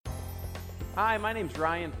Hi, my name's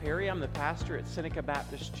Ryan Perry. I'm the pastor at Seneca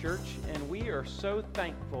Baptist Church, and we are so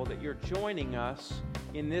thankful that you're joining us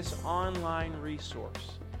in this online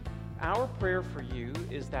resource. Our prayer for you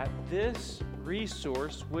is that this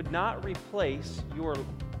resource would not replace your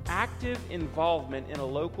active involvement in a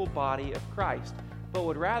local body of Christ, but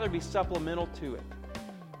would rather be supplemental to it.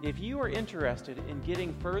 If you are interested in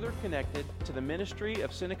getting further connected to the ministry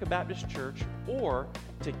of Seneca Baptist Church or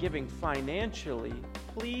to giving financially,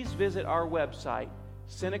 please visit our website,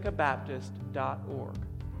 senecabaptist.org.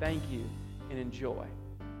 Thank you and enjoy. Got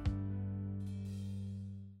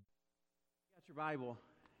your Bible.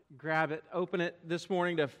 Grab it, open it this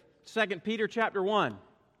morning to 2 Peter chapter 1.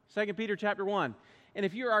 2 Peter chapter 1. And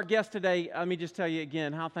if you're our guest today, let me just tell you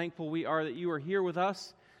again how thankful we are that you are here with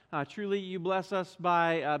us. Truly, you bless us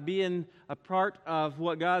by being a part of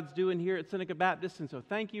what God's doing here at Seneca Baptist, and so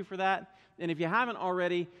thank you for that. And if you haven't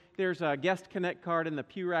already, there's a Guest Connect card in the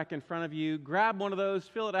pew rack in front of you. Grab one of those,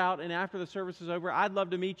 fill it out, and after the service is over, I'd love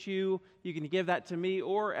to meet you. You can give that to me,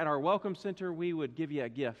 or at our Welcome Center, we would give you a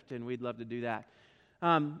gift, and we'd love to do that.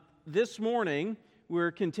 This morning,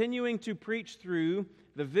 we're continuing to preach through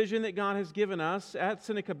the vision that God has given us at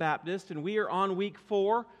Seneca Baptist, and we are on week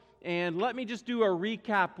 4. And let me just do a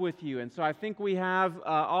recap with you. And so I think we have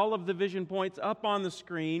all of the vision points up on the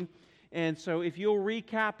screen. And so if you'll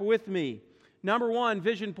recap with me. Number 1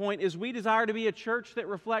 vision point is we desire to be a church that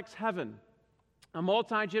reflects heaven. A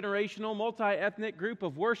multi-generational, multi-ethnic group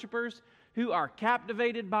of worshipers who are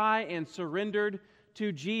captivated by and surrendered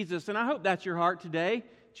to Jesus. And I hope that's your heart today,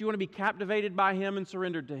 that you want to be captivated by Him and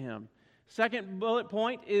surrendered to Him. Second bullet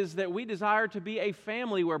point is that we desire to be a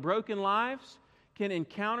family where broken lives can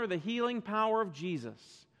encounter the healing power of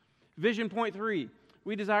Jesus. Vision point 3,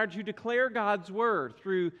 we desire to declare God's Word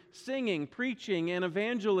through singing, preaching, and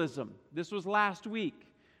evangelism. This was last week.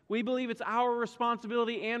 We believe it's our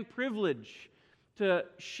responsibility and privilege to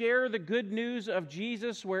share the good news of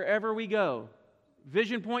Jesus wherever we go.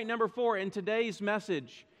 Vision point number 4, in today's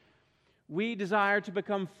message, we desire to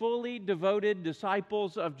become fully devoted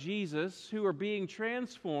disciples of Jesus who are being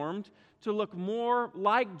transformed to look more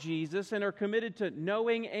like Jesus and are committed to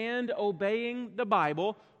knowing and obeying the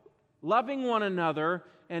Bible, loving one another,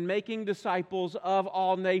 and making disciples of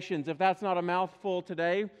all nations. If that's not a mouthful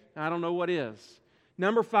today, I don't know what is.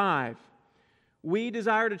 Number 5, we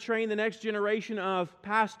desire to train the next generation of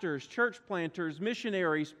pastors, church planters,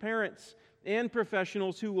 missionaries, parents, and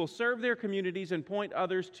professionals who will serve their communities and point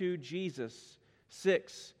others to Jesus.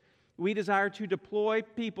 6, we desire to deploy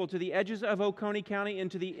people to the edges of Oconee County and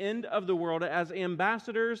to the end of the world as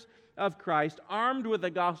ambassadors of Christ, armed with the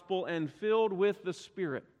gospel and filled with the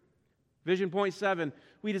Spirit. Vision point 7,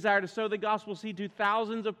 we desire to sow the gospel seed to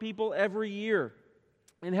thousands of people every year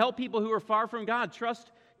and help people who are far from God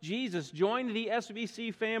trust Jesus, join the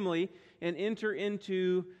SBC family, and enter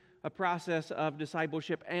into a process of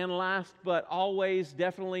discipleship. And last but always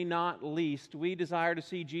definitely not least, we desire to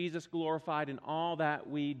see Jesus glorified in all that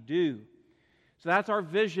we do. So that's our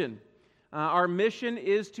vision. Our mission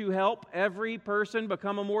is to help every person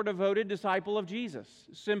become a more devoted disciple of Jesus.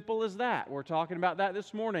 Simple as that. We're talking about that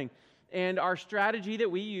this morning. And our strategy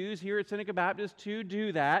that we use here at Seneca Baptist to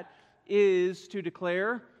do that is to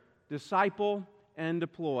declare, disciple, and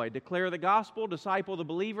deploy. Declare the gospel, disciple the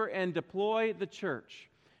believer, and deploy the church.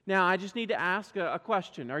 Now, I just need to ask a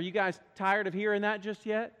question. Are you guys tired of hearing that just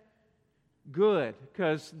yet? Good,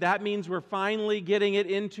 because that means we're finally getting it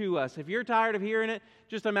into us. If you're tired of hearing it,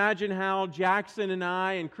 just imagine how Jackson and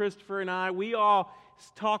I and Christopher and I, we all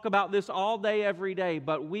talk about this all day, every day,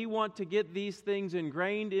 but we want to get these things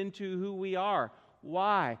ingrained into who we are.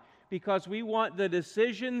 Why? Because we want the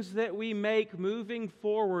decisions that we make moving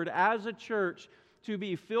forward as a church to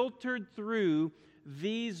be filtered through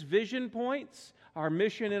these vision points, our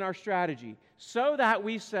mission and our strategy, so that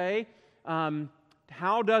we say,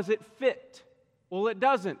 how does it fit? Well, it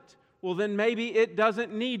doesn't. Well, then maybe it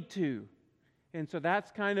doesn't need to. And so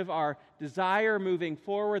that's kind of our desire moving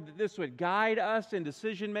forward, that this would guide us in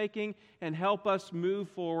decision making and help us move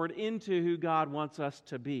forward into who God wants us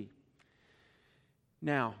to be.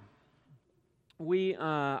 Now,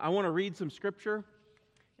 I want to read some scripture,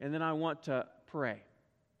 and then I want to pray.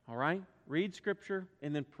 All right? Read scripture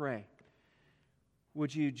and then pray.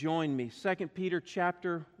 Would you join me? 2 Peter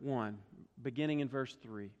chapter 1, beginning in verse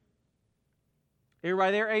 3.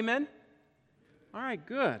 Everybody there? Amen? All right,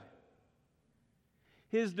 good.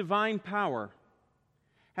 His divine power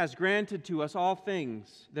has granted to us all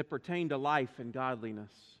things that pertain to life and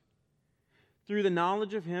godliness, through the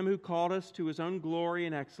knowledge of Him who called us to His own glory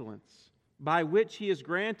and excellence, by which He has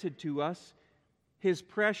granted to us His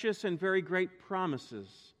precious and very great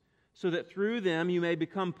promises, so that through them you may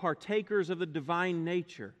become partakers of the divine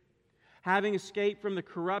nature, having escaped from the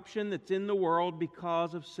corruption that's in the world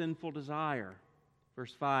because of sinful desire.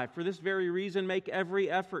 Verse 5, for this very reason make every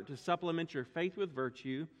effort to supplement your faith with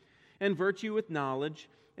virtue, and virtue with knowledge,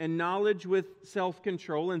 and knowledge with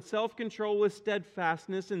self-control, and self-control with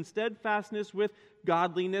steadfastness, and steadfastness with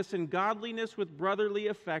godliness, and godliness with brotherly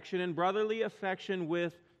affection, and brotherly affection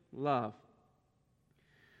with love.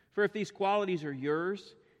 For if these qualities are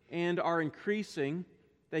yours and are increasing,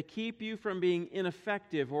 they keep you from being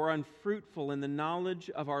ineffective or unfruitful in the knowledge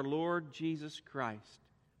of our Lord Jesus Christ.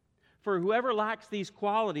 For whoever lacks these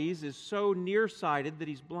qualities is so nearsighted that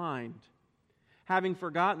he's blind, having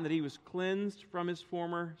forgotten that he was cleansed from his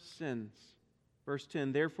former sins. Verse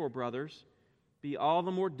 10, therefore, brothers, be all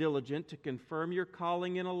the more diligent to confirm your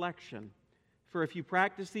calling and election. For if you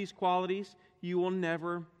practice these qualities, you will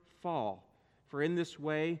never fall. For in this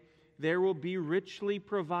way, there will be richly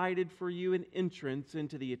provided for you an entrance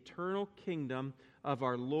into the eternal kingdom of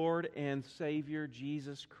our Lord and Savior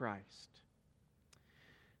Jesus Christ.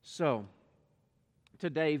 So,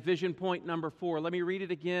 today, vision point number 4. Let me read it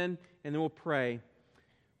again, and then we'll pray.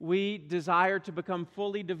 We desire to become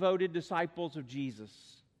fully devoted disciples of Jesus,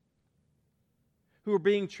 who are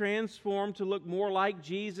being transformed to look more like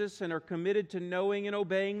Jesus and are committed to knowing and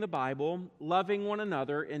obeying the Bible, loving one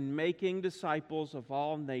another, and making disciples of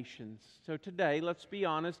all nations. So today, let's be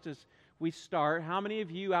honest as we start. How many of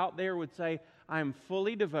you out there would say, I am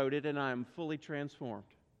fully devoted and I am fully transformed?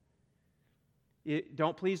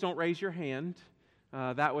 Please don't raise your hand.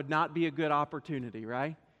 That would not be a good opportunity,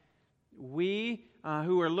 right? We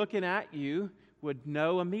who are looking at you would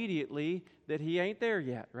know immediately that he ain't there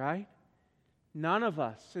yet, right? None of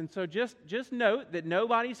us. And so just note that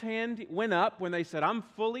nobody's hand went up when they said, I'm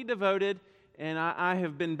fully devoted and I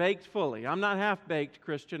have been baked fully. I'm not half-baked,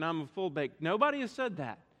 Christian. I'm a full-baked. Nobody has said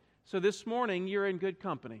that. So this morning, you're in good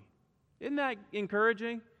company. Isn't that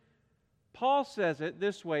encouraging? Paul says it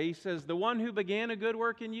this way. He says, the one who began a good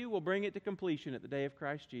work in you will bring it to completion at the day of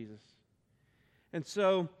Christ Jesus. And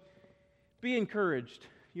so, be encouraged.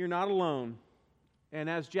 You're not alone. And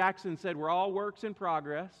as Jackson said, we're all works in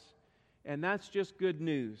progress. And that's just good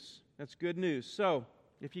news. That's good news. So,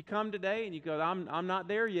 if you come today and you go, I'm not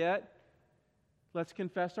there yet, let's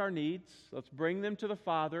confess our needs. Let's bring them to the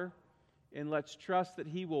Father. And let's trust that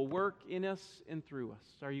He will work in us and through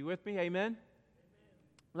us. Are you with me? Amen?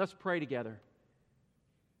 Let's pray together.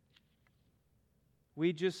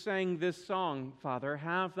 We just sang this song, Father,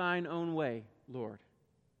 have thine own way, Lord.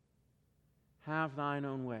 Have thine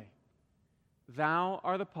own way. Thou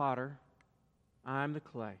art the potter, I am the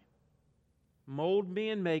clay. Mold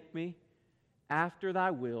me and make me after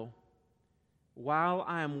thy will, while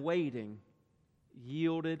I am waiting,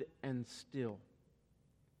 yielded and still.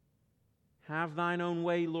 Have thine own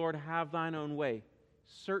way, Lord, have thine own way.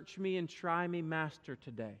 Search me and try me, Master,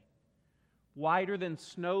 today. Whiter than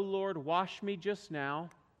snow, Lord, wash me just now,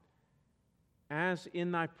 as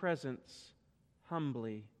in thy presence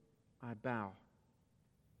humbly I bow.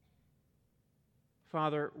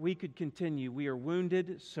 Father, we could continue. We are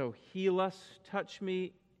wounded, so heal us. Touch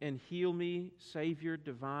me and heal me, Savior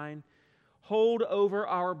divine. Hold over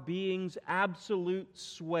our being's absolute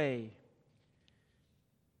sway.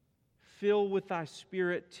 Fill with thy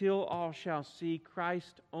Spirit till all shall see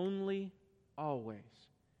Christ only, always,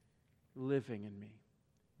 living in me.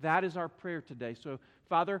 That is our prayer today. So,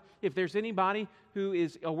 Father, if there's anybody who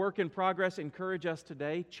is a work in progress, encourage us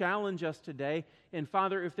today, challenge us today. And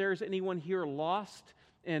Father, if there's anyone here lost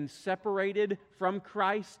and separated from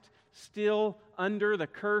Christ, still under the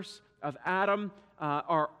curse of Adam,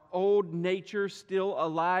 our old nature still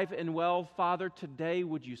alive and well, Father, today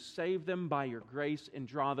would you save them by your grace and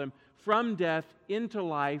draw them from death into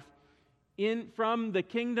life, from the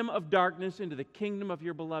kingdom of darkness into the kingdom of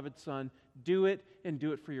your beloved Son. Do it, and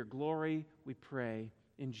do it for your glory, we pray,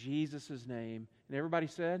 in Jesus' name. And everybody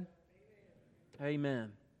said?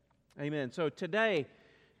 Amen. Amen. So today's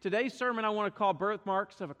sermon I want to call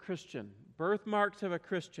Birthmarks of a Christian. Birthmarks of a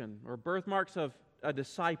Christian, or birthmarks of a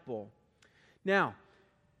disciple. Now,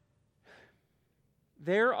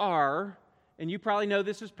 there are, and you probably know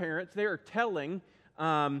this as parents, there are telling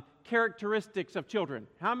characteristics of children.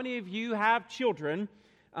 How many of you have children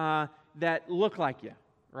that look like you?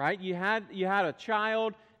 Right? You had a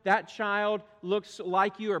child. That child looks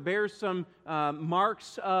like you or bears some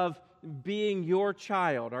marks of being your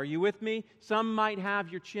child. Are you with me? Some might have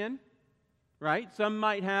your chin, right? Some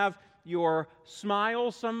might have your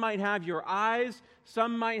smile. Some might have your eyes.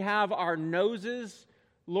 Some might have our noses.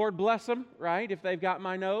 Lord bless them, right? If they've got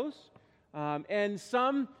my nose. And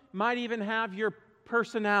some might even have your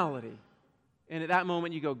personality. And at that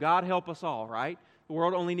moment you go, God help us all, right? The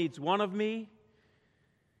world only needs one of me.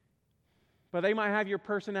 But they might have your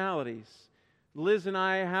personalities. Liz and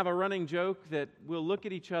I have a running joke that we'll look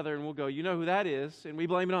at each other and we'll go, you know who that is? And we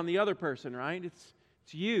blame it on the other person, right? It's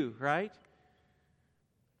you, right?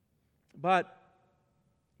 But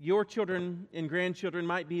your children and grandchildren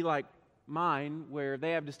might be like mine, where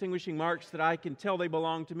they have distinguishing marks that I can tell they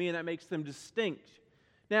belong to me, and that makes them distinct.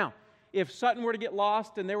 Now, if Sutton were to get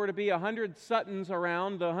lost and there were to be 100 Suttons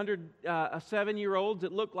around, 100 7-year-olds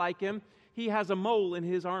that look like him, he has a mole in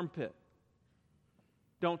his armpit.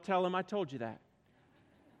 Don't tell him I told you that.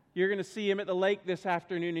 You're going to see him at the lake this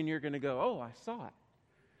afternoon and you're going to go, oh, I saw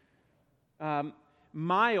it.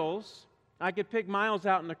 Miles, I could pick Miles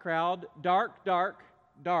out in the crowd. Dark,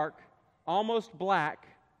 almost black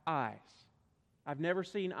eyes. I've never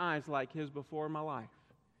seen eyes like his before in my life.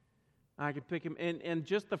 I could pick him, and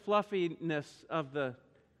just the fluffiness of the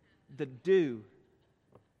dew.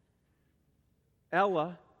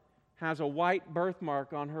 Ella has a white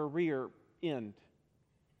birthmark on her rear end.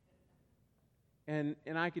 And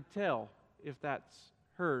I could tell if that's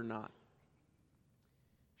her or not.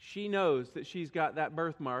 She knows that she's got that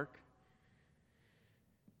birthmark.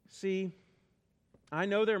 See, I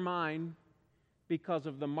know they're mine because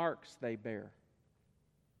of the marks they bear.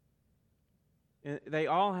 And they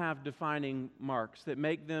all have defining marks that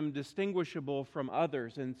make them distinguishable from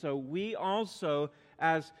others. And so we also,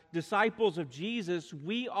 as disciples of Jesus,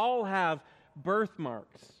 we all have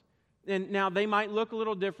birthmarks. And now they might look a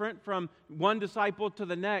little different from one disciple to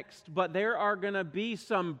the next, but there are going to be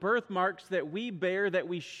some birthmarks that we bear that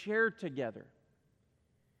we share together.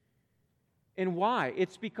 And why?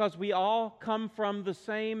 It's because we all come from the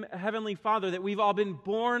same Heavenly Father, that we've all been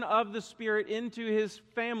born of the Spirit into His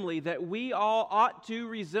family, that we all ought to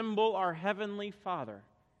resemble our Heavenly Father.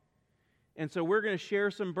 And so we're going to share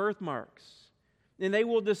some birthmarks. And they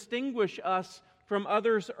will distinguish us from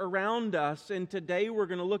others around us, and today we're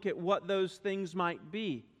going to look at what those things might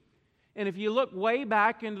be. And if you look way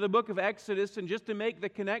back into the book of Exodus, and just to make the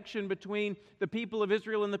connection between the people of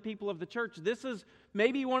Israel and the people of the church, this is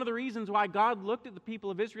maybe one of the reasons why God looked at the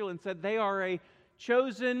people of Israel and said they are a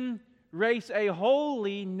chosen race, a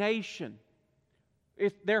holy nation.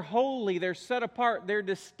 If they're holy, they're set apart, they're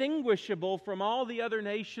distinguishable from all the other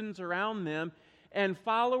nations around them. And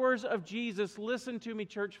followers of Jesus, listen to me,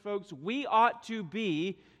 church folks, we ought to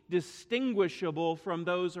be distinguishable from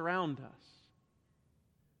those around us.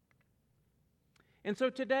 And so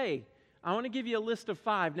today, I want to give you a list of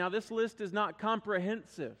 5. Now, this list is not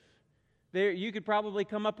comprehensive. You could probably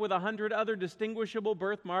come up with 100 other distinguishable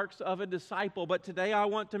birthmarks of a disciple, but today I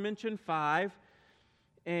want to mention 5.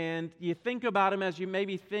 And you think about them as you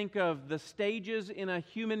maybe think of the stages in a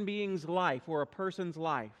human being's life or a person's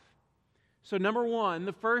life. So number 1,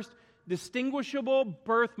 the first distinguishable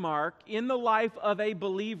birthmark in the life of a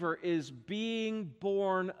believer is being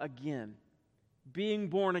born again. Being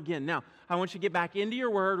born again. Now, I want you to get back into your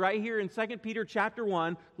word right here in 2 Peter chapter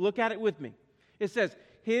 1. Look at it with me. It says,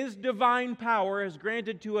 His divine power has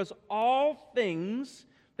granted to us all things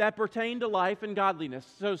that pertain to life and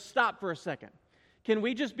godliness. So stop for a second. Can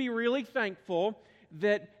we just be really thankful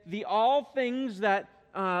that the all things that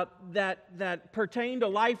pertain to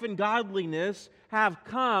life and godliness have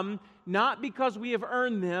come not because we have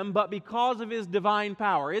earned them, but because of His divine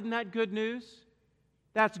power. Isn't that good news?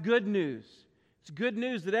 That's good news. It's good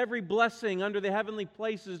news that every blessing under the heavenly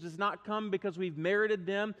places does not come because we've merited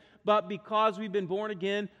them, but because we've been born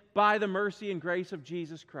again by the mercy and grace of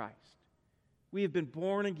Jesus Christ. We have been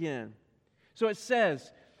born again. So it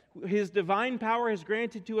says, His divine power has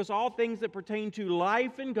granted to us all things that pertain to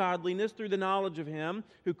life and godliness through the knowledge of Him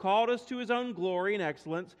who called us to His own glory and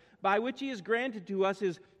excellence, by which He has granted to us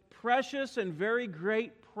His precious and very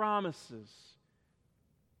great promises,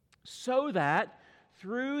 so that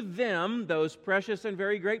through them, those precious and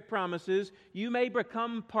very great promises, you may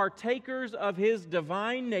become partakers of His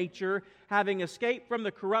divine nature, having escaped from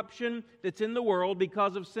the corruption that's in the world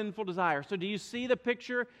because of sinful desire. So do you see the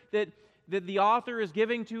picture that the author is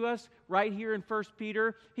giving to us right here in 1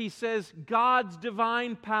 Peter? He says, God's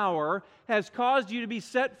divine power has caused you to be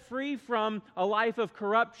set free from a life of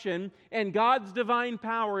corruption, and God's divine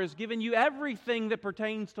power has given you everything that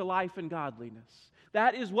pertains to life and godliness.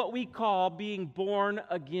 That is what we call being born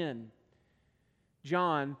again.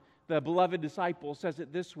 John, the beloved disciple, says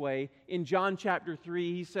it this way. In John chapter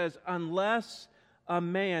 3, he says,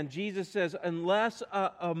 Jesus says, unless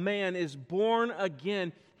a man is born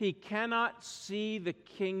again, he cannot see the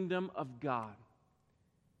kingdom of God.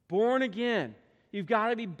 Born again. You've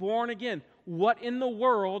got to be born again. What in the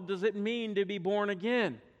world does it mean to be born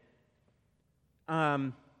again?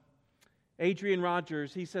 Adrian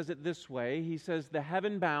Rogers, he says it this way. He says, the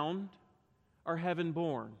heaven-bound are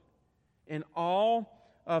heaven-born. And all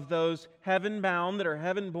of those heaven-bound that are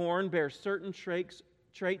heaven-born bear certain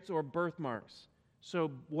traits or birthmarks.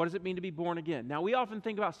 So what does it mean to be born again? Now, we often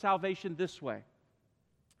think about salvation this way.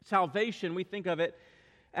 Salvation, we think of it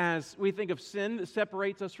as we think of sin that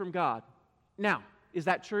separates us from God. Now, is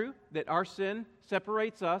that true, that our sin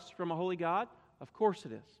separates us from a holy God? Of course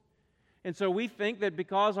it is. And so we think that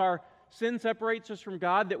because our sin separates us from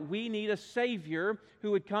God, that we need a Savior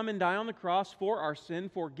who would come and die on the cross for our sin,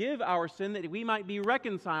 forgive our sin, that we might be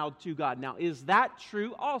reconciled to God. Now, is that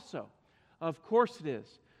true also? Of course it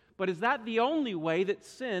is. But is that the only way that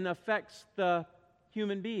sin affects the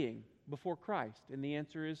human being before Christ? And the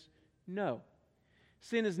answer is no.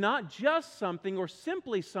 Sin is not just something or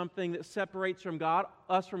simply something that separates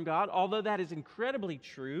us from God, although that is incredibly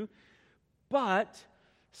true, but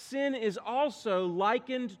sin is also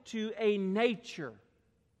likened to a nature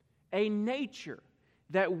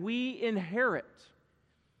that we inherit.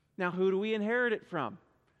 Now, who do we inherit it from?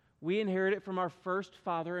 We inherit it from our first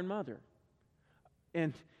father and mother.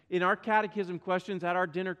 And in our catechism questions at our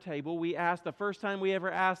dinner table, we asked, the first time we ever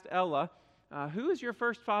asked Ella, who is your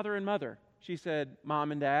first father and mother? She said,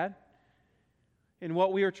 Mom and Dad. And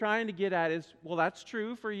what we are trying to get at is, well, that's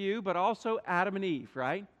true for you, but also Adam and Eve,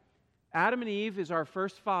 right? Adam and Eve is our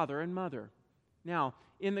first father and mother. Now,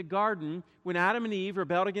 in the garden, when Adam and Eve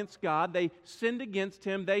rebelled against God, they sinned against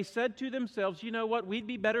Him. They said to themselves, you know what, we'd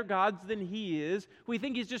be better gods than He is. We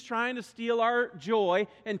think He's just trying to steal our joy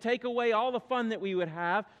and take away all the fun that we would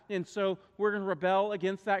have. And so we're going to rebel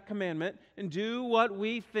against that commandment and do what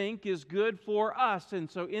we think is good for us.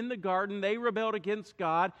 And so in the garden, they rebelled against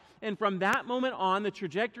God. And from that moment on, the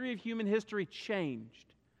trajectory of human history changed.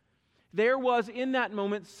 There was, in that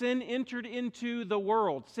moment, sin entered into the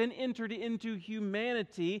world. Sin entered into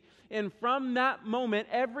humanity. And from that moment,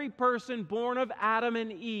 every person born of Adam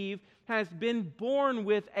and Eve has been born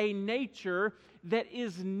with a nature that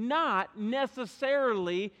is not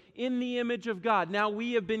necessarily in the image of God. Now,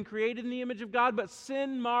 we have been created in the image of God, but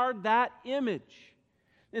sin marred that image.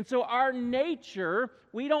 And so our nature,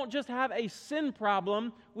 we don't just have a sin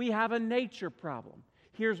problem, we have a nature problem.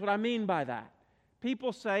 Here's what I mean by that.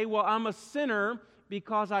 People say, well, I'm a sinner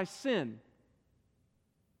because I sin.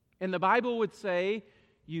 And the Bible would say,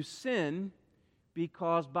 you sin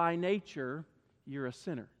because by nature you're a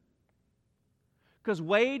sinner. Because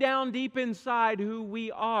way down deep inside who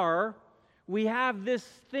we are, we have this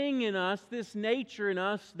thing in us, this nature in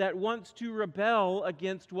us that wants to rebel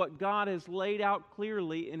against what God has laid out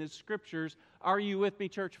clearly in His Scriptures. Are you with me,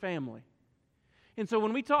 church family? And so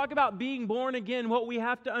when we talk about being born again, what we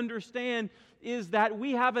have to understand is that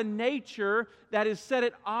we have a nature that is set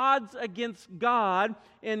at odds against God.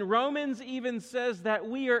 And Romans even says that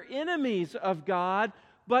we are enemies of God,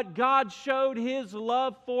 but God showed His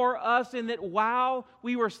love for us in that while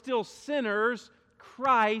we were still sinners,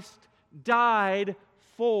 Christ died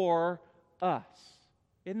for us.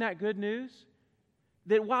 Isn't that good news?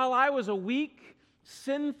 That while I was a weak,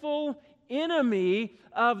 sinful enemy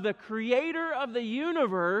of the Creator of the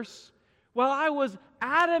universe, while I was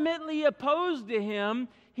adamantly opposed to Him,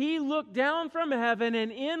 He looked down from heaven and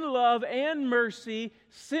in love and mercy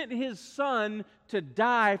sent His Son to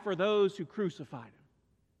die for those who crucified Him.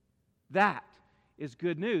 That is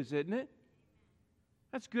good news, isn't it?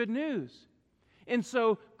 That's good news. And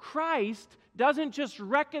so Christ doesn't just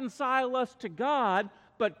reconcile us to God,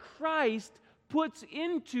 but Christ puts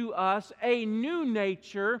into us a new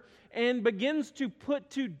nature and begins to put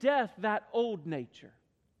to death that old nature.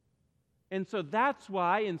 And so that's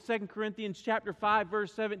why in 2 Corinthians chapter 5,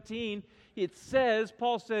 verse 17, it says,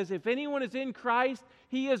 Paul says, if anyone is in Christ,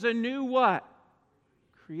 he is a new what?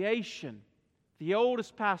 Creation. The old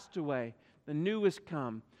has passed away, the new has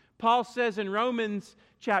come. Paul says in Romans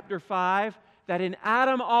chapter 5 that in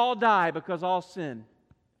Adam all die because all sin,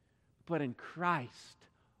 but in Christ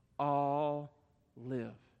all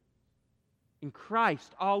live. In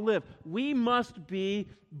Christ all live. We must be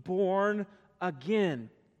born again.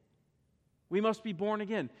 We must be born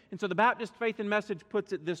again. And so the Baptist Faith and Message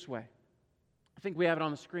puts it this way. I think we have it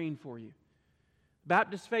on the screen for you.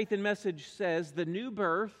 Baptist Faith and Message says, the new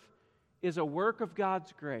birth is a work of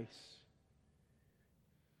God's grace,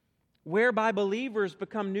 whereby believers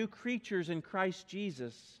become new creatures in Christ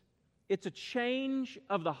Jesus. It's a change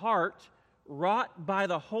of the heart wrought by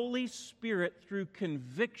the Holy Spirit through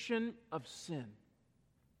conviction of sin,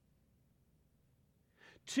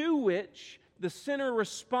 to which the sinner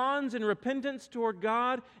responds in repentance toward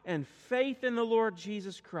God and faith in the Lord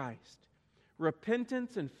Jesus Christ.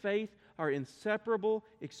 Repentance and faith are inseparable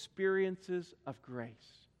experiences of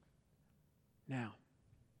grace. Now,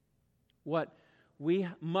 what we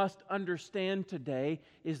must understand today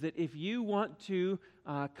is that if you want to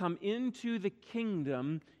come into the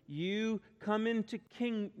kingdom, you come into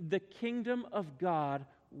the kingdom of God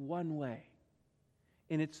one way.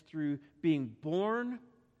 And it's through being born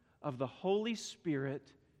of the Holy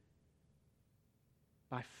Spirit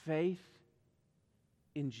by faith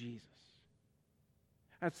in Jesus.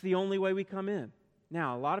 That's the only way we come in.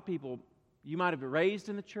 Now, a lot of people, you might have been raised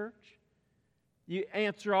in the church. You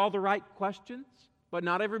answer all the right questions, but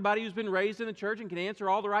not everybody who's been raised in the church and can answer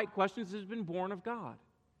all the right questions has been born of God.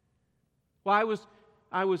 Well,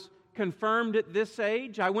 I was confirmed at this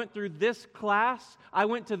age. I went through this class. I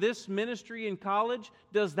went to this ministry in college.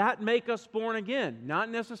 Does that make us born again? Not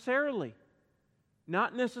necessarily.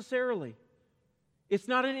 Not necessarily. It's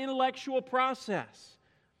not an intellectual process.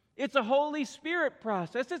 It's a Holy Spirit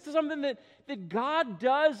process. It's something that God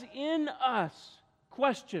does in us.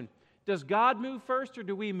 Question: does God move first or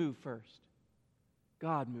do we move first?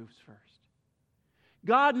 God moves first.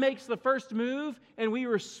 God makes the first move and we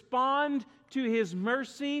respond to His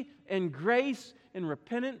mercy and grace and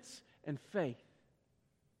repentance and faith.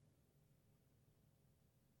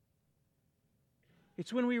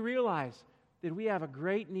 It's when we realize that we have a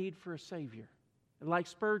great need for a Savior. And like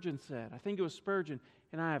Spurgeon said, I think it was Spurgeon,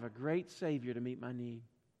 and I have a great Savior to meet my need.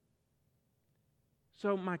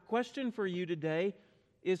 So my question for you today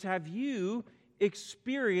is, have you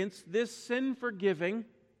experienced this sin-forgiving,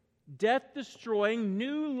 death-destroying,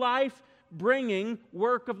 new life-bringing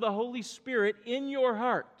work of the Holy Spirit in your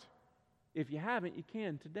heart? If you haven't, you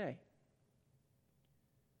can today.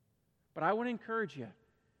 But I want to encourage you,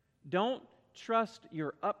 don't trust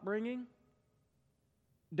your upbringing.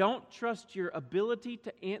 Don't trust your ability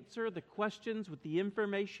to answer the questions with the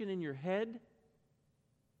information in your head.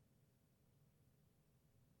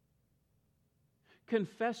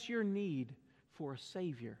 Confess your need for a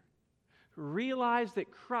Savior. Realize that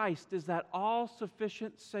Christ is that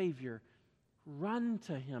all-sufficient Savior. Run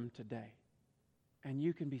to Him today, and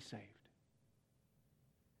you can be saved.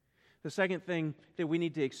 The second thing that we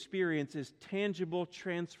need to experience is tangible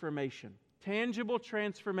transformation. Tangible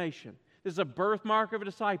transformation. This is a birthmark of a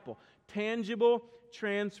disciple. Tangible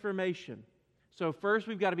transformation. So first,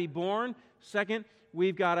 we've got to be born. Second,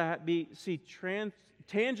 we've got to see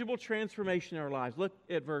tangible transformation in our lives. Look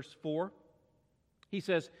at verse 4. He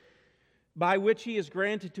says, by which He has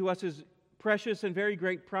granted to us His precious and very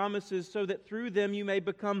great promises, so that through them you may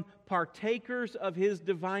become partakers of His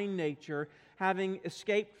divine nature, having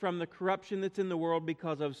escaped from the corruption that's in the world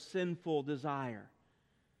because of sinful desire.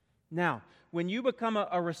 Now, when you become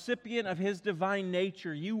a recipient of His divine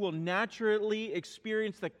nature, you will naturally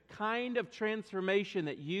experience the kind of transformation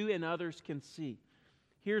that you and others can see.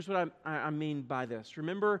 Here's what I mean by this.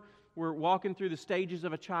 Remember, we're walking through the stages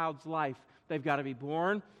of a child's life. They've got to be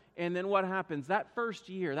born. And then what happens? That first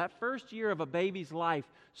year of a baby's life,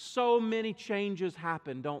 so many changes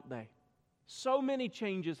happen, don't they? So many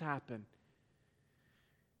changes happen.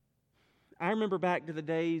 I remember back to the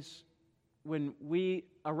days when we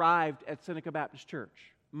arrived at Seneca Baptist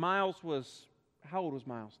Church. Miles was, how old was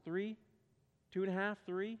Miles? 3? 2.5,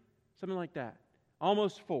 3? Something like that.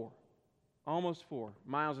 Almost 4. Almost 4.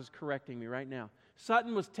 Miles is correcting me right now.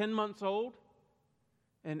 Sutton was 10 months old,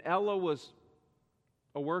 and Ella was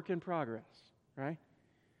a work in progress, right?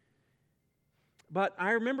 But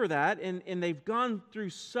I remember that, and they've gone through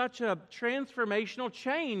such a transformational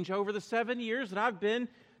change over the 7 years that I've been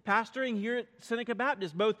pastoring here at Seneca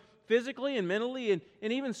Baptist, both physically and mentally and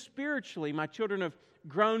even spiritually. My children have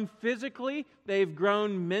grown physically, they've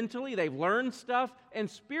grown mentally, they've learned stuff, and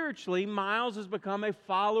spiritually, Miles has become a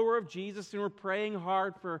follower of Jesus, and we're praying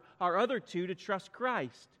hard for our other two to trust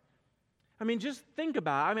Christ. I mean, just think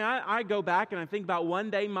about it. I mean, I go back and I think about one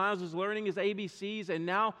day Miles is learning his ABCs, and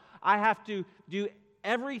now I have to do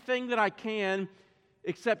everything that I can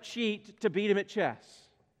except cheat to beat him at chess.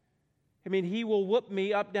 I mean, he will whoop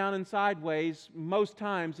me up, down, and sideways most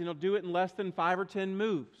times, and he'll do it in less than 5 or 10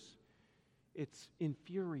 moves. It's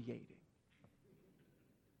infuriating.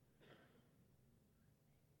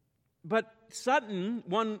 But Sutton,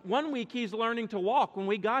 one week he's learning to walk. When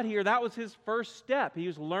we got here, that was his first step. He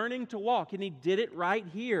was learning to walk, and he did it right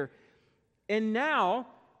here. And now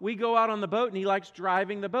we go out on the boat, and he likes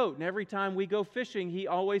driving the boat. And every time we go fishing, he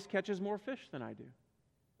always catches more fish than I do.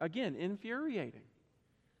 Again, infuriating.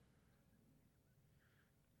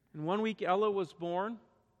 And one week Ella was born.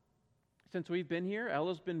 Since we've been here,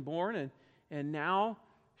 Ella's been born, and now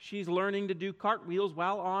she's learning to do cartwheels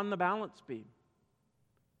while on the balance beam.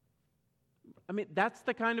 I mean, that's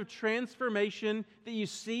the kind of transformation that you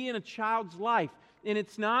see in a child's life. And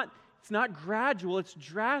it's not gradual, it's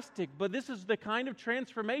drastic, but this is the kind of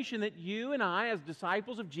transformation that you and I, as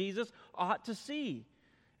disciples of Jesus, ought to see.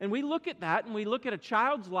 And we look at that, and we look at a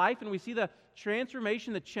child's life, and we see the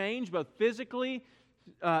transformation, the change, both physically,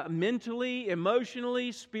 mentally,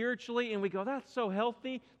 emotionally, spiritually, and we go, that's so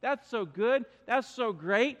healthy, that's so good, that's so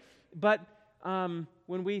great. But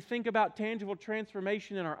when we think about tangible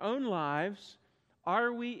transformation in our own lives,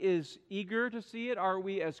 are we as eager to see it? Are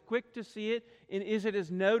we as quick to see it? And is it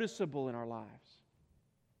as noticeable in our lives?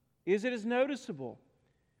 Is it as noticeable?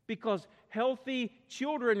 Because healthy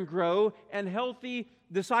children grow, and healthy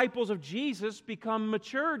disciples of Jesus become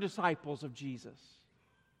mature disciples of Jesus.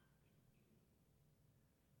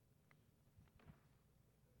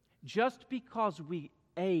 Just because we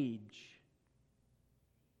age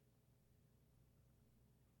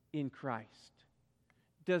in Christ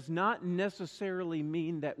does not necessarily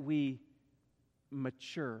mean that we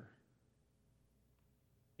mature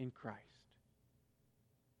in Christ.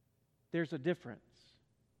 There's a difference.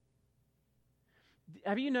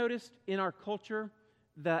 Have you noticed in our culture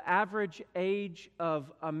the average age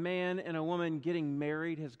of a man and a woman getting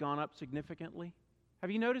married has gone up significantly?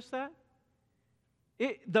 Have you noticed that?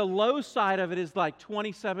 The low side of it is like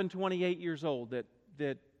 27, 28 years old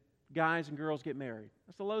that guys and girls get married.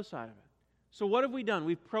 That's the low side of it. So what have we done?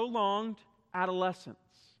 We've prolonged adolescence.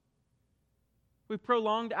 We've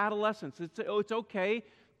prolonged adolescence. It's okay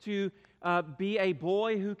to be a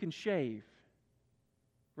boy who can shave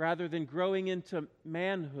rather than growing into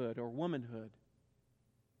manhood or womanhood.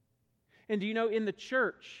 And do you know, in the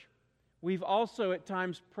church, we've also at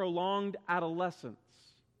times prolonged adolescence.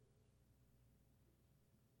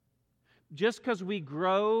 Just because we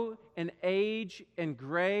grow and age and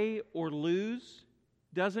gray or lose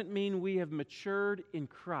doesn't mean we have matured in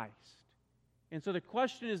Christ. And so the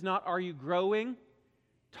question is not, are you growing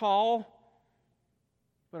tall,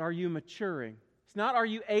 but are you maturing? It's not, are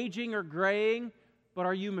you aging or graying, but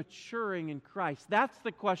are you maturing in Christ? That's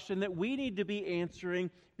the question that we need to be answering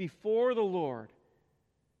before the Lord.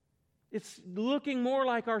 It's looking more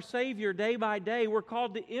like our Savior day by day. We're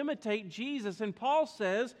called to imitate Jesus. And Paul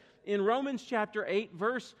says in Romans chapter 8,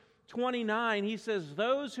 verse 29, he says,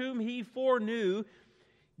 those whom He foreknew,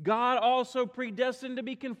 God also predestined to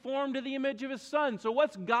be conformed to the image of His Son. So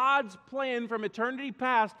what's God's plan from eternity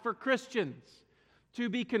past for Christians? To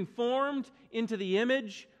be conformed into the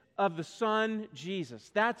image of the Son,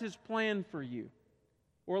 Jesus. That's His plan for you.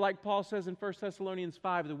 Or like Paul says in 1 Thessalonians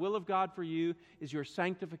 5, the will of God for you is your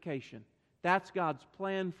sanctification. That's God's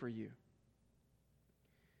plan for you.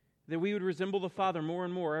 That we would resemble the Father more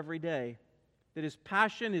and more every day. That His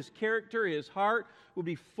passion, His character, His heart will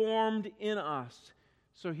be formed in us.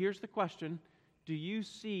 So here's the question. Do you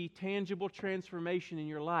see tangible transformation in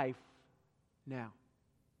your life now?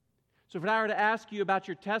 So if I were to ask you about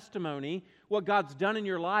your testimony, what God's done in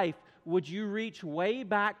your life, would you reach way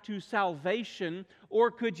back to salvation?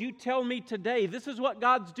 Or could you tell me today, this is what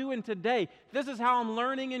God's doing today. This is how I'm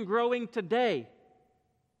learning and growing today.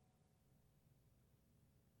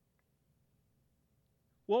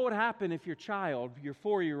 What would happen if your child, your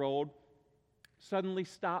 4-year-old, suddenly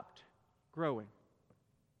stopped growing?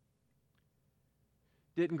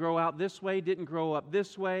 Didn't grow out this way, didn't grow up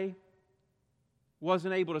this way,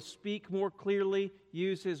 wasn't able to speak more clearly,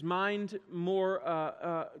 use his mind more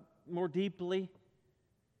deeply.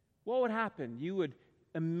 What would happen? You would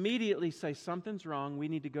immediately say, something's wrong, we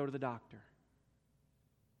need to go to the doctor.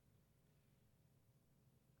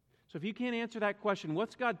 So if you can't answer that question,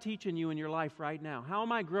 what's God teaching you in your life right now? How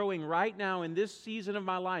am I growing right now in this season of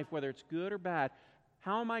my life, whether it's good or bad?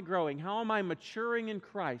 How am I growing? How am I maturing in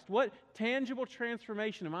Christ? What tangible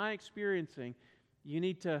transformation am I experiencing? You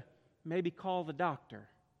need to maybe call the doctor.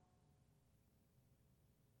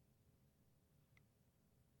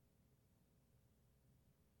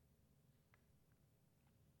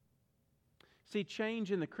 See,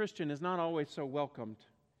 change in the Christian is not always so welcomed,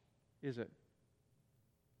 is it?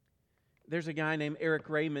 There's a guy named Eric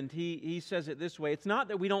Raymond. He says it this way. It's not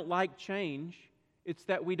that we don't like change, it's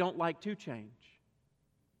that we don't like to change.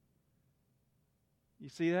 You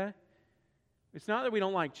see that? It's not that we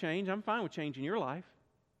don't like change. I'm fine with change in your life.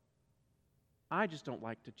 I just don't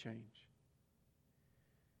like to change.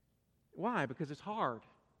 Why? Because it's hard.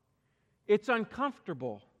 It's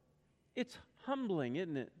uncomfortable. It's humbling,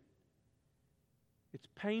 isn't it? It's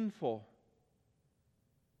painful.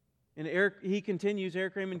 And Eric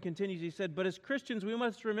Raymond continues, he said, but as Christians, we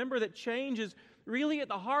must remember that change is really at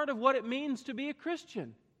the heart of what it means to be a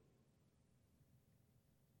Christian.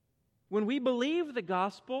 When we believe the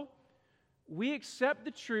gospel, we accept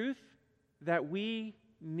the truth that we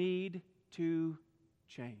need to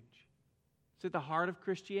change. It's at the heart of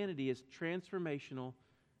Christianity is transformational,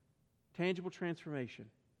 tangible transformation.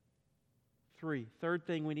 Third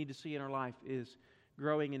thing we need to see in our life is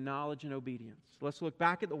growing in knowledge and obedience. Let's look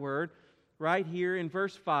back at the Word right here in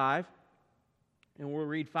verse 5, and we'll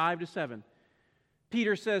read 5 to 7.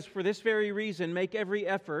 Peter says, "For this very reason, make every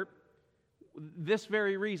effort." This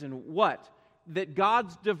very reason, what? That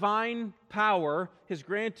God's divine power has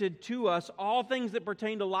granted to us all things that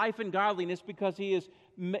pertain to life and godliness because He has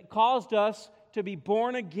caused us to be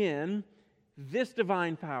born again, this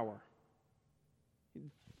divine power.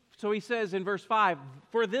 So he says in verse 5,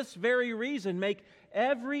 "For this very reason, make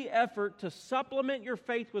every effort to supplement your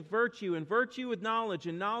faith with virtue, and virtue with knowledge,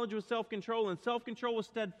 and knowledge with self-control, and self-control with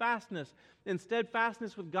steadfastness, and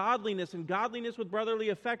steadfastness with godliness, and godliness with brotherly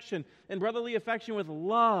affection, and brotherly affection with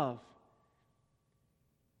love."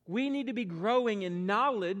 We need to be growing in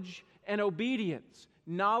knowledge and obedience.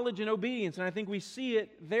 Knowledge and obedience. And I think we see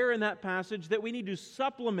it there in that passage that we need to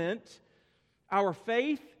supplement our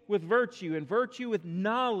faith with virtue, and virtue with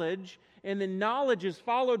knowledge, and then knowledge is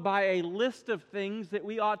followed by a list of things that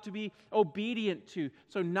we ought to be obedient to.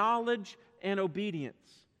 So knowledge and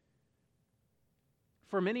obedience.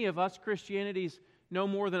 For many of us, Christianity is no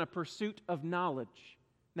more than a pursuit of knowledge.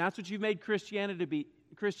 And that's what you've made Christianity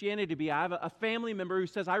to be. I have a family member who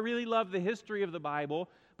says, "I really love the history of the Bible,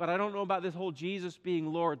 but I don't know about this whole Jesus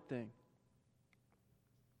being Lord thing."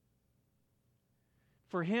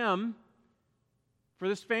 For him, for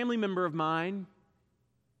this family member of mine,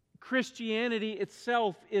 Christianity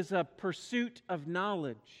itself is a pursuit of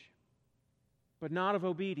knowledge, but not of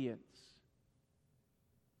obedience.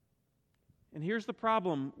 And here's the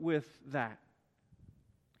problem with that.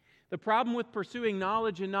 The problem with pursuing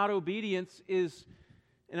knowledge and not obedience is,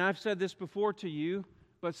 and I've said this before to you,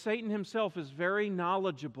 but Satan himself is very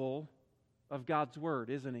knowledgeable of God's Word,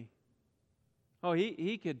 isn't he? Oh,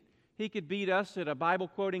 he could beat us at a Bible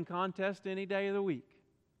quoting contest any day of the week.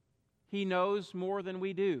 He knows more than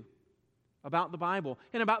we do about the Bible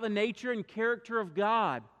and about the nature and character of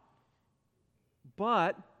God.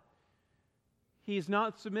 But he's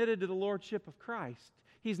not submitted to the lordship of Christ.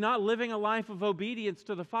 He's not living a life of obedience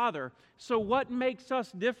to the Father. So what makes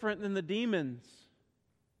us different than the demons?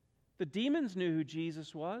 The demons knew who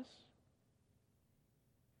Jesus was,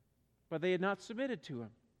 but they had not submitted to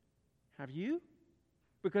Him. Have you?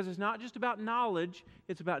 Because it's not just about knowledge,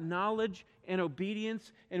 it's about knowledge and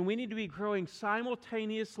obedience, and we need to be growing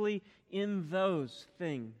simultaneously in those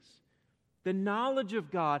things. The knowledge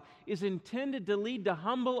of God is intended to lead to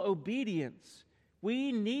humble obedience.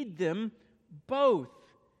 We need them both.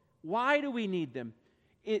 Why do we need them?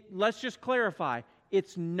 Let's just clarify.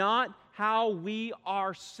 It's not how we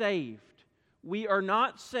are saved. We are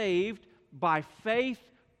not saved by faith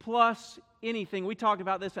plus anything. We talked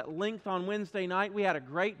about this at length on Wednesday night. We had a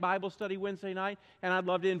great Bible study Wednesday night, and I'd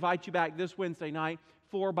love to invite you back this Wednesday night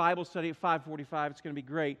for Bible study at 5:45. It's going to be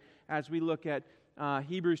great as we look at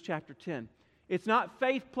Hebrews chapter 10. It's not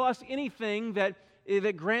faith plus anything that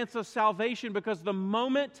grants us salvation, because the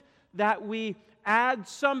moment that we add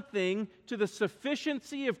something to the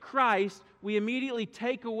sufficiency of Christ, we immediately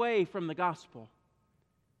take away from the gospel.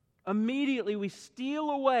 Immediately we steal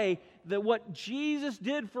away what Jesus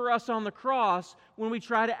did for us on the cross when we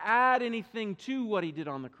try to add anything to what He did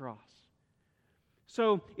on the cross.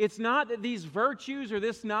 So it's not that these virtues or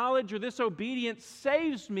this knowledge or this obedience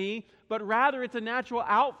saves me, but rather it's a natural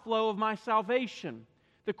outflow of my salvation.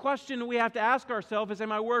 The question we have to ask ourselves is,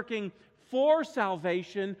 am I working for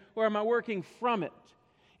salvation or am I working from it?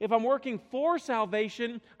 If I'm working for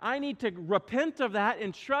salvation, I need to repent of that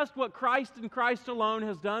and trust what Christ and Christ alone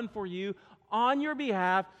has done for you on your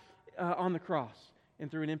behalf on the cross and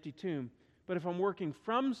through an empty tomb. But if I'm working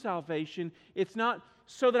from salvation, it's not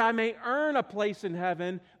so that I may earn a place in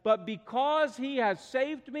heaven, but because He has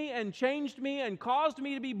saved me and changed me and caused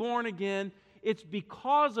me to be born again, it's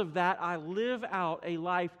because of that I live out a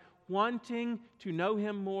life wanting to know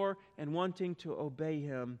Him more and wanting to obey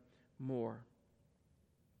Him more.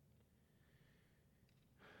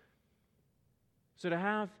 So to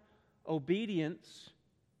have obedience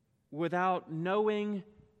without knowing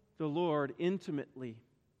the Lord intimately,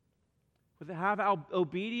 to have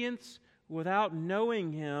obedience without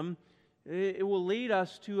knowing Him, it will lead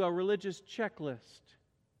us to a religious checklist.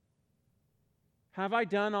 Have I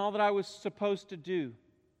done all that I was supposed to do?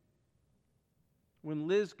 When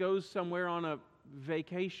Liz goes somewhere on a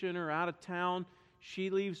vacation or out of town,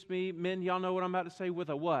 she leaves me, men, y'all know what I'm about to say,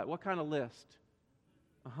 with a what? What kind of list?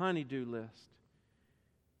 A honey-do list.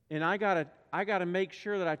 And I gotta make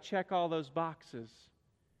sure that I check all those boxes.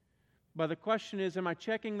 But the question is, am I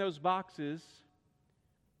checking those boxes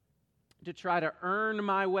to try to earn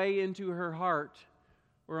my way into her heart?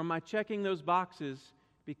 Or am I checking those boxes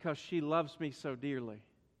because she loves me so dearly?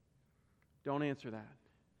 Don't answer that.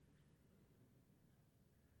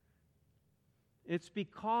 It's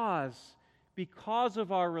because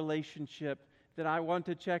of our relationship that I want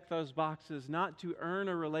to check those boxes, not to earn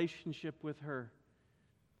a relationship with her.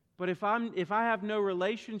 But if I have no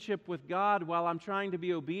relationship with God while I'm trying to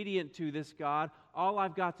be obedient to this God, all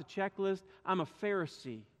I've got is a checklist. I'm a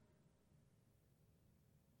Pharisee.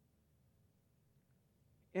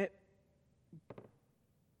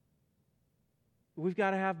 We've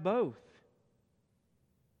got to have both.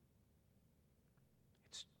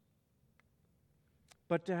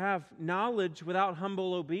 But to have knowledge without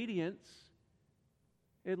humble obedience,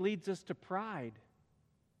 it leads us to pride.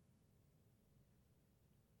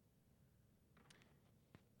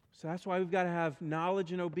 So that's why we've got to have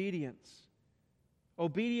knowledge and obedience.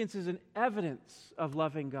 Obedience is an evidence of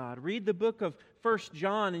loving God. Read the book of 1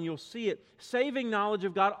 John and you'll see it. Saving knowledge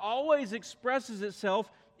of God always expresses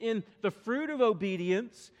itself in the fruit of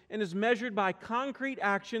obedience and is measured by concrete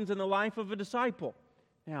actions in the life of a disciple.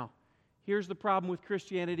 Now, here's the problem with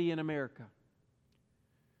Christianity in America.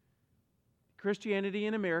 Christianity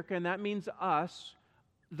in America, and that means us,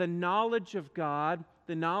 the knowledge of God,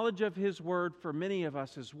 the knowledge of His Word for many of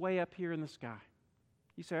us is way up here in the sky.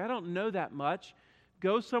 You say, I don't know that much.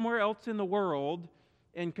 Go somewhere else in the world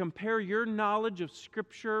and compare your knowledge of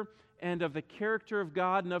Scripture and of the character of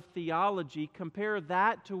God and of theology. Compare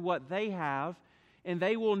that to what they have, and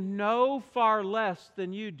they will know far less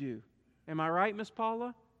than you do. Am I right, Miss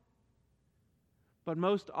Paula? But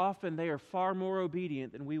most often they are far more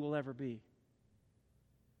obedient than we will ever be.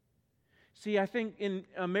 See, I think in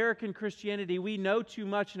American Christianity, we know too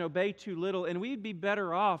much and obey too little, and we'd be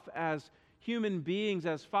better off as human beings,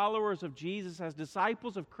 as followers of Jesus, as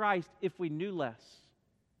disciples of Christ, if we knew less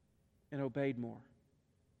and obeyed more.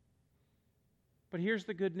 But here's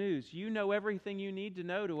the good news. You know everything you need to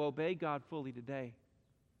know to obey God fully today.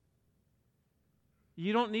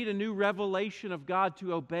 You don't need a new revelation of God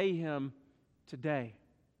to obey Him today.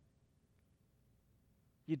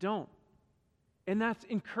 You don't. And that's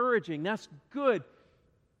encouraging. That's good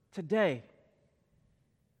today.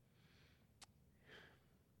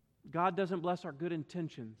 God doesn't bless our good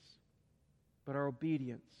intentions, but our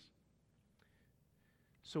obedience.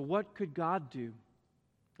 So what could God do?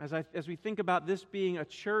 As we think about this being a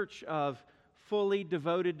church of fully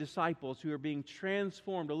devoted disciples who are being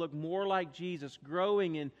transformed to look more like Jesus,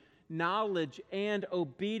 growing in knowledge and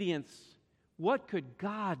obedience, what could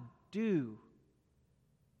God do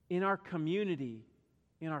in our community,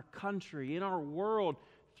 in our country, in our world,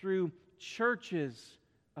 through churches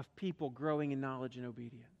of people growing in knowledge and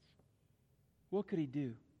obedience? What could He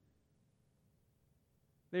do?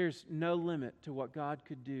 There's no limit to what God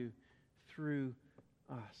could do through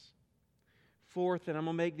us. Fourth, and I'm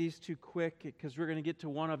going to make these two quick because we're going to get to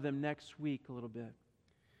one of them next week a little bit.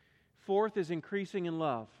 Fourth is increasing in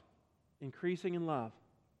love. Increasing in love.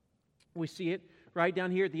 We see it right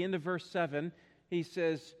down here at the end of verse 7. He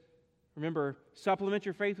says, remember, supplement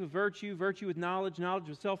your faith with virtue, virtue with knowledge, knowledge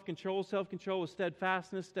with self-control, self-control with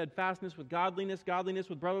steadfastness, steadfastness with godliness, godliness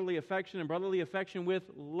with brotherly affection, and brotherly affection with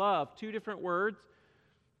love. Two different words,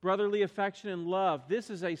 brotherly affection and love. This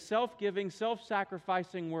is a self-giving,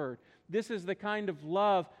 self-sacrificing word. This is the kind of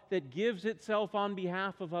love that gives itself on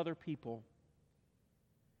behalf of other people.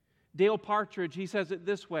 Dale Partridge, he says it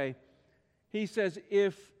this way. He says,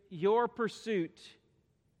 if your pursuit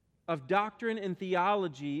of doctrine and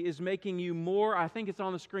theology is making you more, I think it's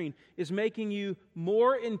on the screen, is making you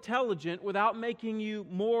more intelligent without making you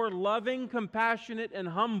more loving, compassionate, and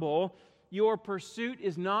humble, your pursuit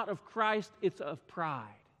is not of Christ, it's of pride.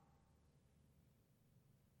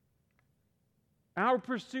 Our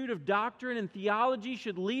pursuit of doctrine and theology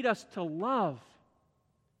should lead us to love.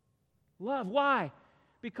 Love. Why?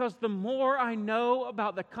 Because the more I know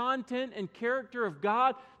about the content and character of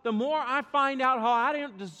God, the more I find out how I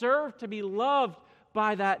don't deserve to be loved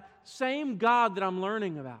by that same God that I'm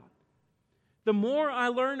learning about. The more I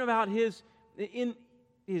learn about His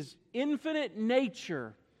infinite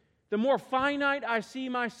nature, the more finite I see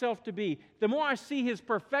myself to be. The more I see His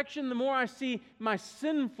perfection, the more I see my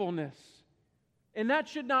sinfulness. And that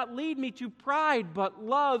should not lead me to pride, but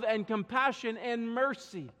love and compassion and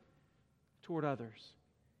mercy toward others.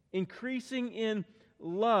 Increasing in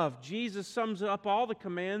love. Jesus sums up all the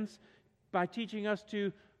commands by teaching us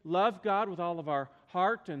to love God with all of our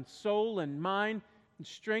heart and soul and mind and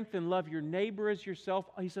strength, and love your neighbor as yourself.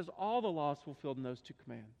 He says all the laws fulfilled in those two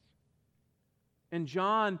commands. And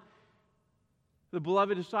John, the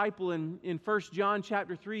beloved disciple in 1 John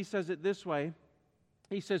chapter 3 says it this way.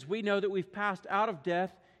 He says, we know that we've passed out of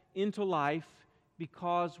death into life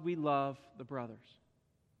because we love the brothers.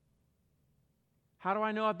 How do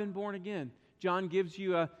I know I've been born again? John gives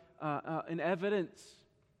you an evidence.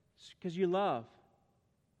 Because you love.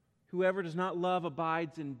 Whoever does not love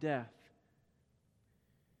abides in death.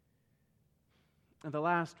 And the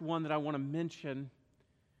last one that I want to mention,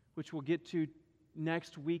 which we'll get to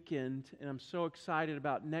next weekend, and I'm so excited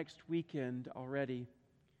about next weekend already.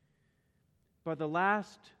 But the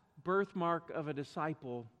last birthmark of a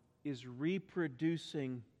disciple is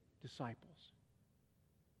reproducing disciples.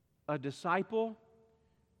 A disciple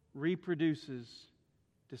reproduces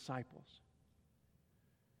disciples.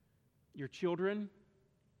 Your children,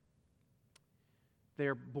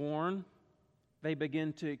 they're born, they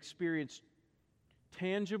begin to experience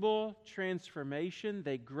tangible transformation.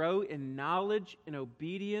 They grow in knowledge and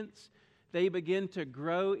obedience. They begin to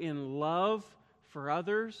grow in love for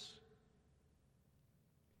others.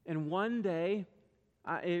 And one day,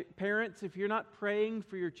 parents, if you're not praying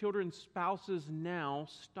for your children's spouses now,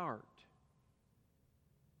 start.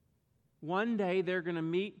 One day they're going to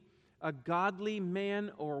meet a godly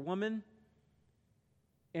man or woman,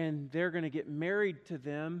 and they're going to get married to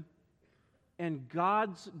them. And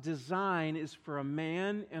God's design is for a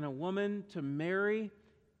man and a woman to marry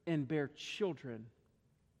and bear children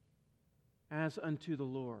as unto the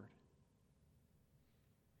Lord.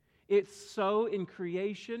 It's so in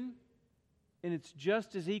creation, and it's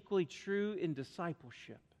just as equally true in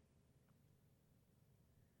discipleship.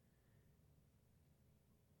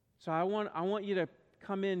 So I want you to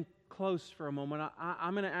come in close for a moment.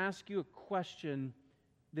 I'm going to ask you a question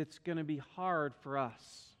that's going to be hard for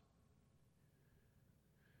us.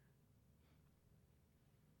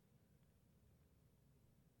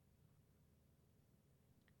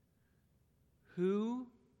 Who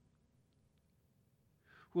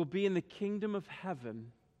will be in the kingdom of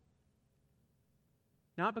heaven,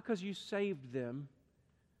 not because you saved them,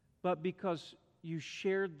 but because you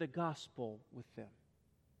shared the gospel with them?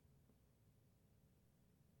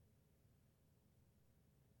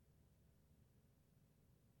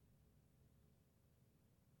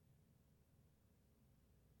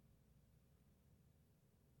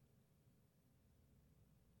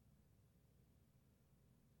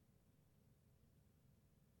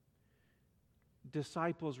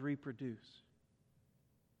 Disciples reproduce.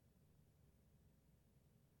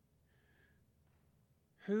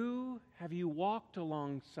 Who have you walked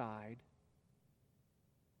alongside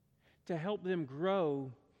to help them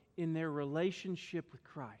grow in their relationship with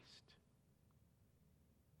Christ?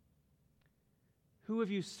 Who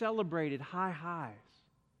have you celebrated high highs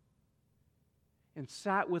and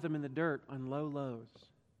sat with them in the dirt on low lows?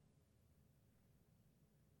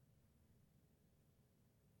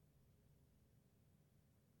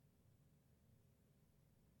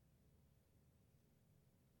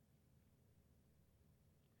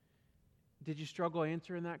 Did you struggle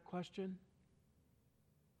answering that question?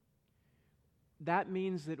 That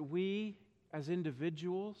means that we, as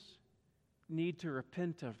individuals, need to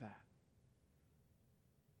repent of that.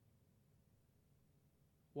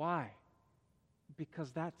 Why?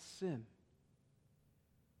 Because that's sin.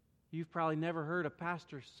 You've probably never heard a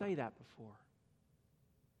pastor say that before.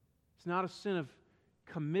 It's not a sin of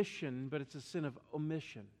commission, but it's a sin of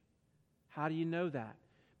omission. How do you know that?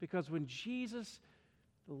 Because when Jesus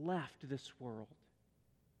left this world,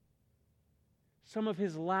 some of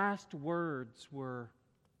his last words were,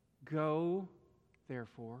 "Go,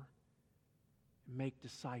 therefore, and make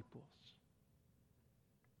disciples."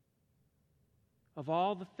 Of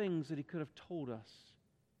all the things that he could have told us,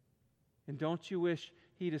 and don't you wish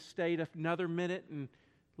he'd have stayed another minute and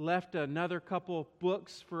left another couple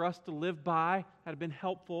books for us to live by? That would have been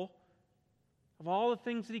helpful. Of all the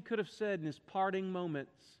things that he could have said in his parting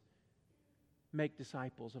moments, make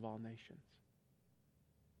disciples of all nations.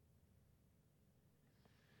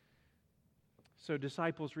 So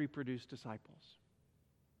disciples reproduce disciples.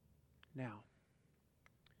 Now,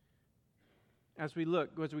 as we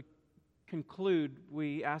conclude,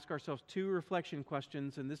 we ask ourselves two reflection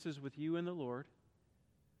questions, and this is with you and the Lord.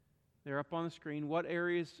 They're up on the screen. What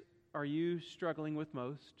areas are you struggling with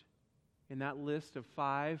most in that list of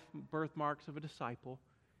 5 birthmarks of a disciple?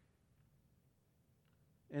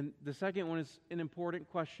 And the second one is an important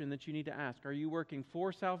question that you need to ask. Are you working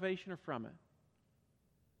for salvation or from it?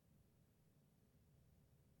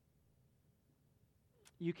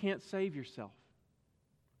 You can't save yourself.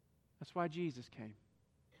 That's why Jesus came.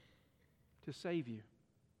 To save you.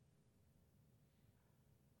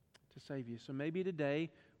 To save you. So maybe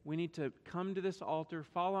today we need to come to this altar,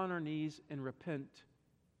 fall on our knees, and repent.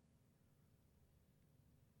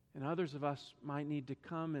 And others of us might need to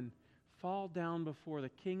come and fall down before the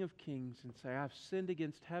King of Kings and say, I've sinned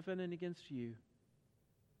against heaven and against you.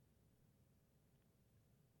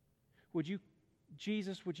 Would you,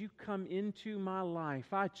 Jesus, would you come into my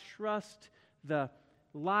life? I trust the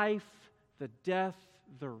life, the death,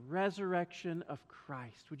 the resurrection of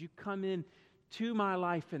Christ. Would you come in to my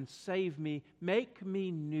life and save me, make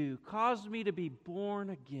me new, cause me to be born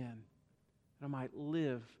again, that I might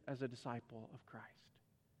live as a disciple of Christ?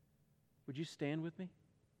 Would you stand with me?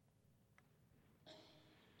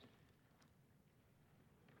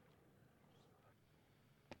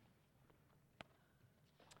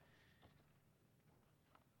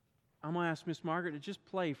 I'm going to ask Miss Margaret to just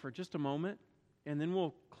play for just a moment, and then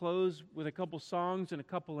we'll close with a couple songs and a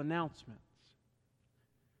couple announcements.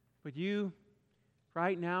 But you,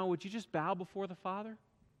 right now, would you just bow before the Father?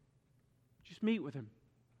 Just meet with Him.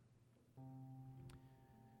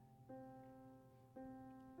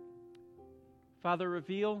 Father,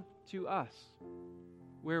 reveal to us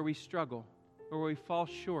where we struggle, or where we fall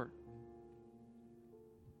short.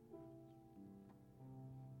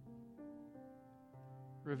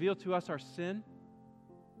 Reveal to us our sin.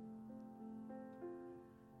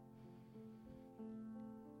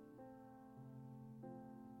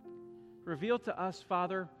 Reveal to us,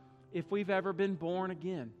 Father, if we've ever been born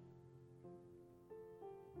again.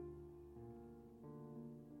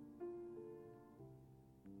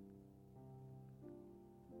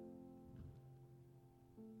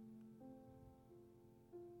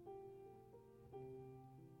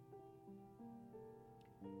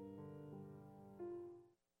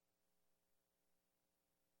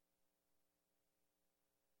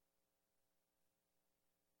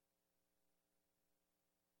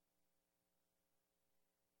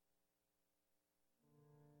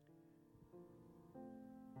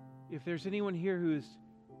 If there's anyone here who's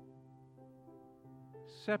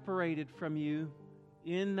separated from you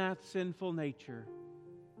in that sinful nature,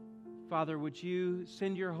 Father, would you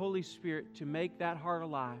send your Holy Spirit to make that heart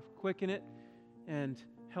alive, quicken it, and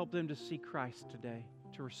help them to see Christ today,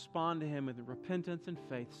 to respond to Him with repentance and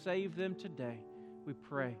faith. Save them today, we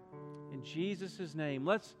pray. In Jesus' name,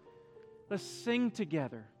 let's sing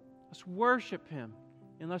together. Let's worship Him,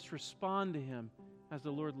 and let's respond to Him as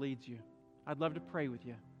the Lord leads you. I'd love to pray with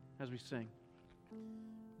you as we sing.